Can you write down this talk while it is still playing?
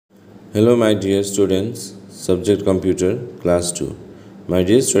Hello my dear students, subject computer, class 2. My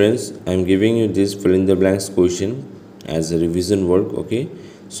dear students, I am giving you this fill in the blanks question as a revision work, okay?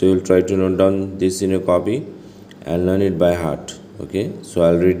 So you'll try to note down this in a copy and learn it by heart, okay? So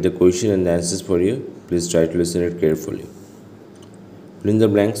I'll read the question and the answers for you. Please try to listen it carefully. Fill in the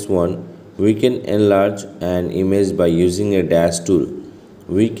blanks 1. We can enlarge an image by using a dash tool.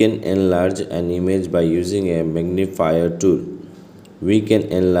 We can enlarge an image by using a magnifier tool. We can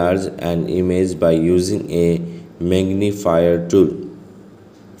enlarge an image by using a magnifier tool.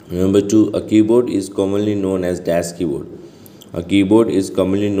 Number 2, a keyboard is commonly known as dash keyboard. A keyboard is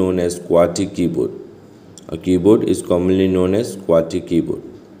commonly known as QWERTY keyboard. A keyboard is commonly known as QWERTY keyboard.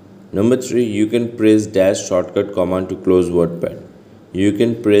 Number 3, you can press dash shortcut command to close WordPad. You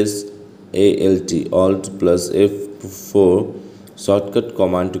can press Alt plus F4 shortcut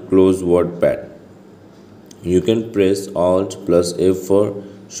command to close WordPad. You can press Alt plus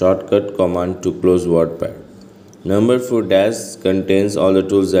F4 shortcut command to close WordPad. Number 4, dash contains all the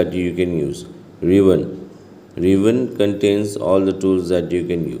tools that you can use. Ribbon contains all the tools that you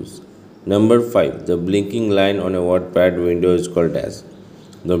can use. Number 5, the blinking line on a WordPad window is called dash.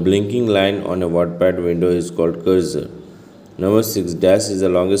 The blinking line on a WordPad window is called cursor. Number 6, dash is the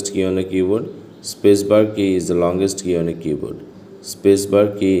longest key on a keyboard. Spacebar key is the longest key on a keyboard.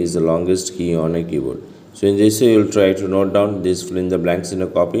 Spacebar key is the longest key on a keyboard. So in this way, you'll try to note down this fill in the blanks in a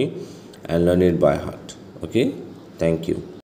copy and learn it by heart. Okay, thank you.